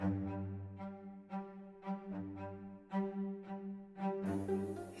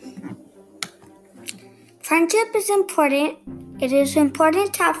Friendship is important. It is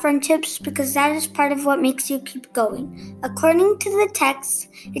important to have friendships because that is part of what makes you keep going. According to the text,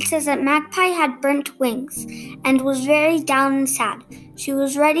 it says that Magpie had burnt wings and was very down and sad. She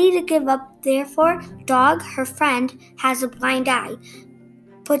was ready to give up. Therefore, Dog, her friend, has a blind eye,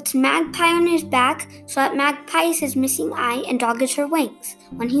 puts Magpie on his back so that Magpie is his missing eye and Dog is her wings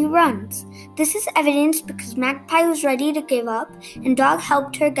when he runs. This is evidence because Magpie was ready to give up and Dog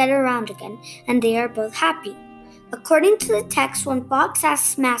helped her get around again, and they are both happy. According to the text, when Fox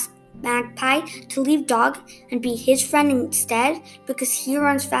asks Magpie to leave Dog and be his friend instead because he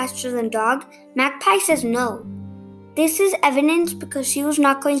runs faster than Dog, Magpie says no. This is evidence because she was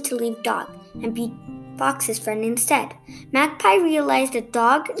not going to leave Dog and be Fox's friend instead. Magpie realized that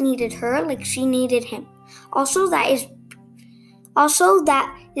Dog needed her like she needed him. Also, that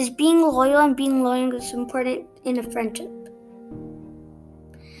is being loyal, and being loyal is important in a friendship.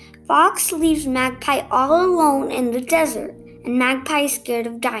 Fox leaves Magpie all alone in the desert, and Magpie is scared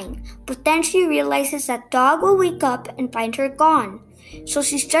of dying. But then she realizes that Dog will wake up and find her gone. So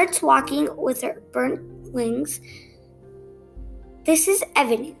she starts walking with her burnt wings. This is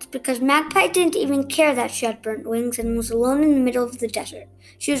evidence because Magpie didn't even care that she had burnt wings and was alone in the middle of the desert.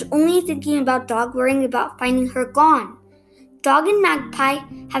 She was only thinking about Dog, worrying about finding her gone. Dog and Magpie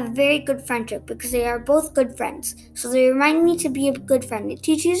have a very good friendship because they are both good friends. So they remind me to be a good friend. It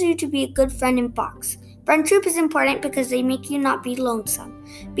teaches you to be a good friend in Fox. Friendship is important because they make you not be lonesome.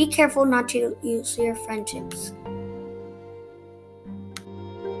 Be careful not to use your friendships.